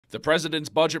The president's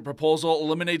budget proposal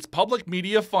eliminates public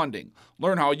media funding.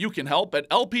 Learn how you can help at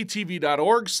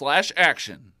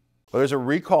lptv.org/action. Well, there's a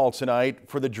recall tonight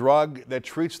for the drug that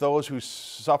treats those who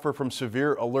suffer from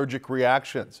severe allergic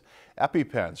reactions.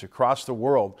 EpiPens across the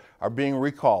world are being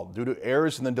recalled due to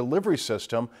errors in the delivery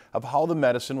system of how the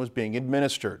medicine was being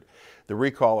administered. The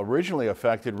recall originally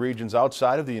affected regions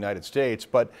outside of the United States,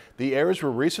 but the errors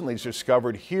were recently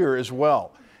discovered here as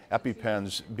well.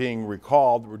 EpiPens being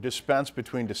recalled were dispensed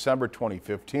between December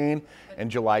 2015 and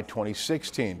July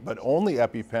 2016, but only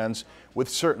EpiPens with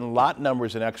certain lot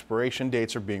numbers and expiration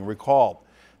dates are being recalled.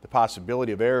 The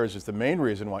possibility of errors is the main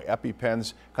reason why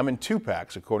EpiPens come in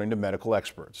 2-packs, according to medical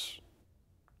experts.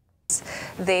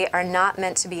 They are not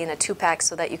meant to be in a 2-pack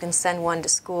so that you can send one to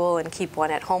school and keep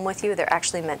one at home with you. They're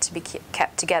actually meant to be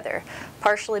kept together,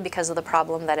 partially because of the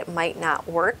problem that it might not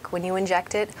work when you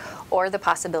inject it, or the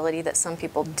possibility that some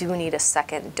people do need a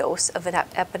second dose of an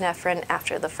epinephrine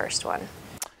after the first one.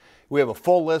 We have a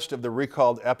full list of the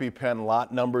recalled EpiPen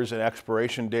lot numbers and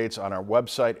expiration dates on our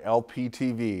website,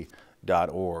 lptv.org.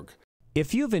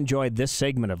 If you've enjoyed this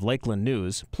segment of Lakeland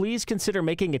News, please consider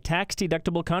making a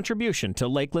tax-deductible contribution to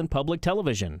Lakeland Public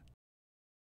Television.